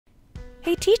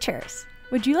Hey teachers!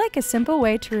 Would you like a simple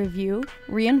way to review,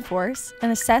 reinforce,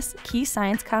 and assess key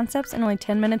science concepts in only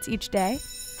 10 minutes each day?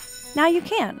 Now you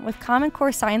can with Common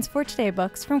Core Science for Today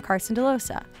books from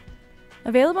Carson-Dellosa.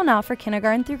 Available now for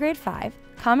kindergarten through grade 5,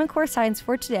 Common Core Science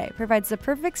for Today provides the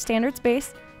perfect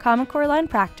standards-based Common Core line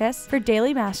practice for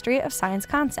daily mastery of science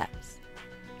concepts.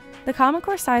 The Common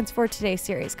Core Science for Today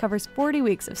series covers 40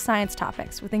 weeks of science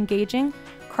topics with engaging,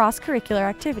 cross-curricular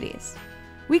activities.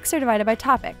 Weeks are divided by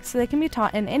topic, so they can be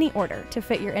taught in any order to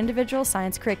fit your individual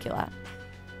science curricula.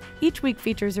 Each week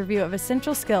features a review of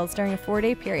essential skills during a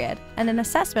 4-day period and an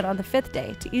assessment on the 5th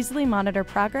day to easily monitor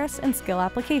progress and skill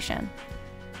application.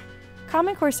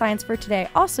 Common Core Science for Today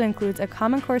also includes a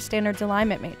Common Core Standards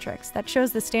Alignment Matrix that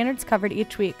shows the standards covered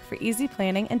each week for easy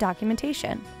planning and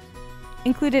documentation.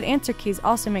 Included answer keys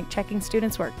also make checking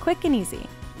students' work quick and easy.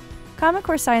 Common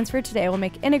Core Science for Today will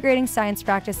make integrating science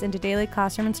practice into daily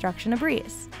classroom instruction a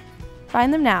breeze.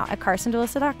 Find them now at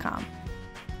carson-dellosa.com.